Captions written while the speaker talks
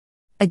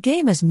A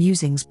Gamer's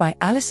Musings by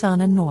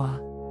Alessana Noir.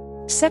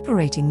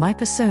 Separating my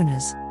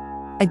personas.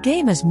 A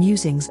Gamer's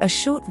Musings are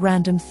short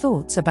random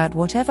thoughts about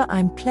whatever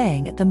I'm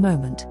playing at the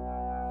moment.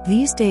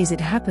 These days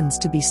it happens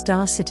to be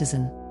Star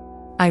Citizen.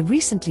 I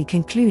recently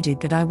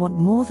concluded that I want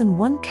more than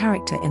one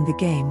character in the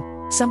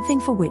game, something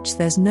for which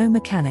there's no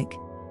mechanic.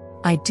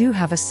 I do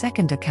have a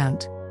second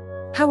account.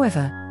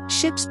 However,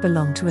 ships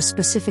belong to a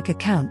specific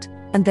account,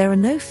 and there are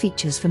no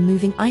features for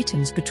moving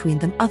items between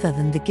them other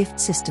than the gift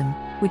system,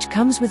 which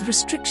comes with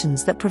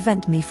restrictions that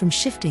prevent me from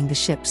shifting the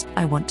ships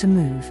I want to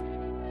move.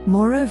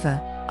 Moreover,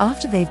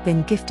 after they've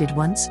been gifted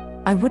once,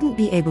 I wouldn't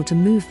be able to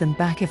move them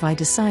back if I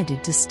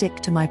decided to stick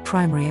to my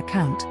primary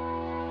account.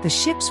 The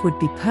ships would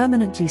be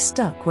permanently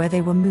stuck where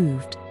they were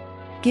moved.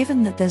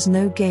 Given that there's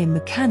no game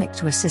mechanic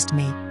to assist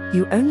me,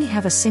 you only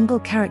have a single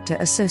character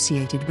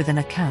associated with an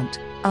account,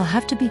 I'll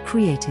have to be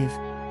creative.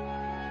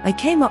 I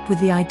came up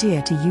with the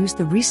idea to use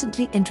the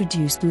recently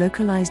introduced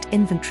localized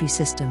inventory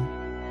system.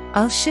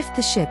 I'll shift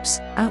the ships,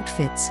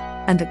 outfits,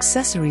 and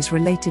accessories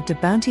related to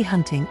bounty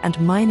hunting and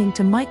mining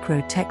to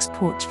Microtech's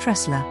Port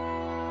Tressler.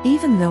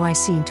 Even though I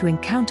seem to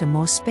encounter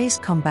more space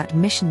combat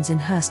missions in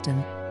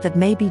Hurston, that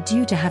may be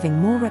due to having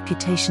more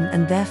reputation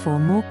and therefore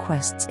more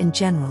quests in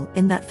general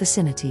in that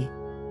vicinity.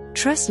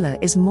 Tressler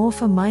is more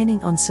for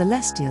mining on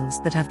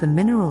Celestials that have the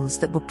minerals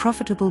that were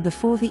profitable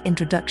before the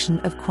introduction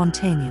of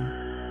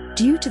Quantanium.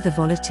 Due to the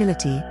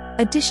volatility,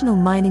 additional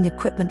mining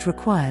equipment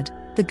required,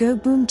 the go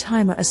boom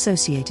timer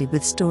associated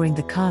with storing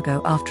the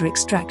cargo after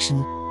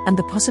extraction, and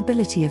the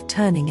possibility of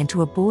turning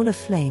into a ball of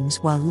flames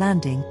while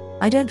landing,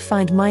 I don't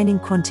find mining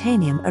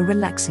Quantanium a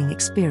relaxing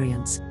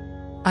experience.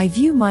 I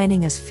view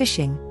mining as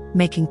fishing,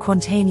 making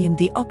Quantanium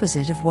the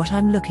opposite of what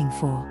I'm looking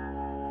for.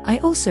 I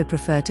also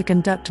prefer to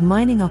conduct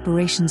mining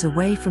operations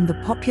away from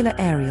the popular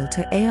aerial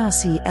to ARC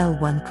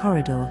L1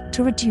 corridor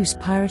to reduce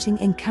pirating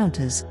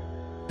encounters.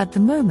 At the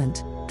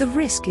moment, the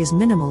risk is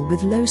minimal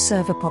with low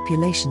server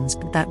populations,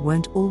 but that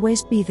won't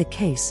always be the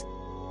case.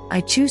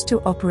 I choose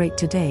to operate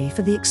today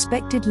for the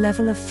expected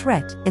level of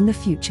threat in the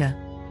future.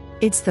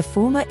 It's the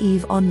former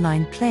EVE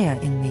Online player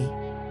in me.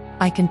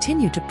 I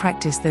continue to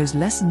practice those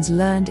lessons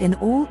learned in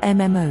all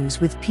MMOs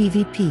with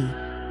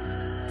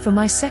PvP. For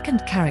my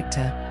second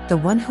character, the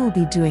one who'll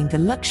be doing the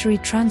luxury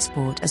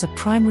transport as a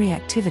primary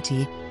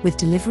activity, with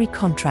delivery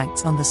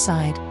contracts on the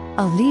side,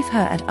 I'll leave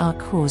her at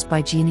Arkhors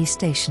by Genie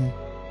Station.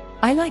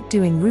 I like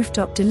doing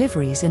rooftop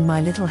deliveries in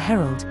my little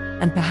Herald,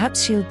 and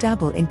perhaps she'll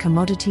dabble in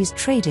commodities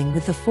trading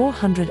with the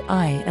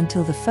 400i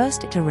until the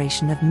first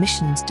iteration of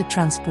missions to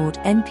transport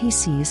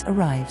NPCs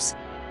arrives.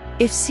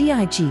 If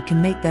CIG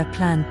can make their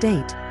planned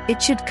date,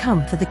 it should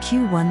come for the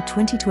Q1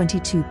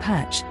 2022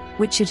 patch,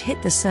 which should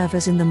hit the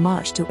servers in the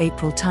March to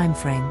April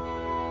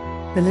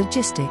timeframe. The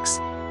logistics.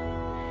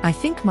 I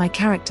think my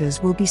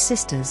characters will be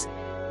sisters.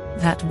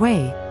 That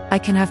way, I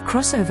can have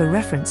crossover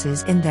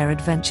references in their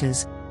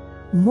adventures.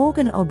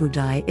 Morgan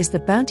Obudai is the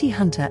bounty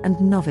hunter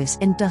and novice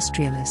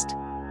industrialist.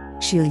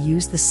 She'll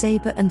use the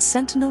Saber and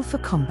Sentinel for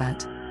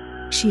combat.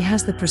 She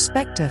has the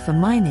Prospector for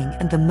mining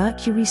and the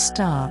Mercury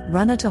Star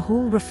Runner to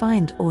haul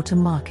refined ore to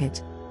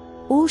market.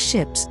 All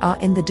ships are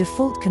in the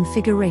default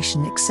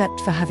configuration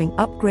except for having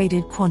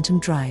upgraded quantum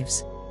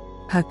drives.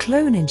 Her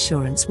clone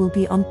insurance will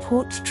be on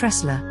Port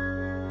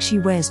Tressler. She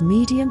wears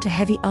medium to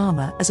heavy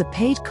armor as a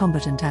paid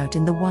combatant out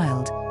in the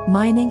wild,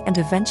 mining and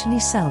eventually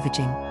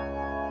salvaging.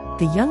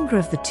 The younger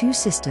of the two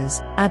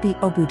sisters, Abby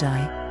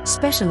Obudai,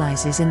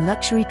 specializes in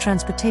luxury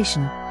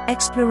transportation,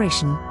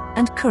 exploration,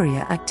 and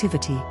courier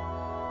activity.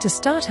 To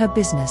start her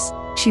business,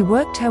 she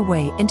worked her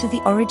way into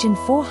the Origin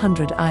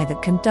 400i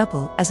that can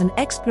double as an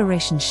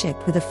exploration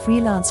ship with a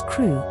freelance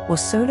crew or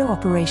solo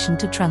operation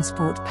to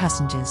transport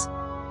passengers.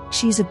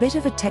 She's a bit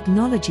of a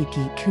technology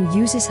geek who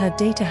uses her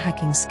data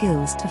hacking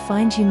skills to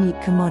find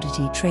unique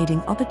commodity trading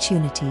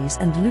opportunities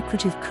and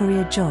lucrative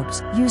courier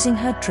jobs using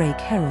her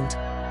Drake Herald.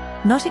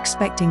 Not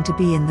expecting to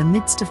be in the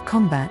midst of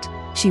combat,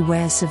 she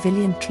wears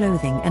civilian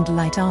clothing and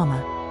light armor.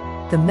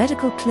 The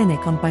medical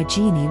clinic on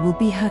Bygenie will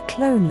be her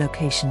clone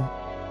location.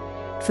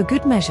 For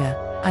good measure,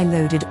 I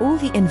loaded all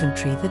the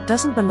inventory that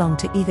doesn't belong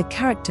to either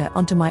character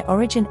onto my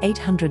Origin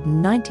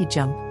 890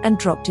 jump and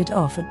dropped it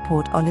off at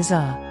Port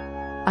Olizar.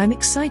 I'm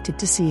excited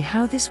to see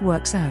how this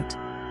works out.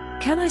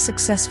 Can I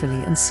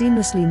successfully and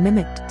seamlessly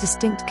mimic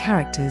distinct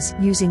characters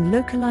using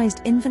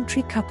localized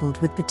inventory coupled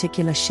with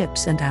particular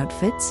ships and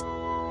outfits?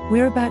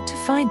 We're about to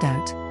find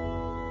out.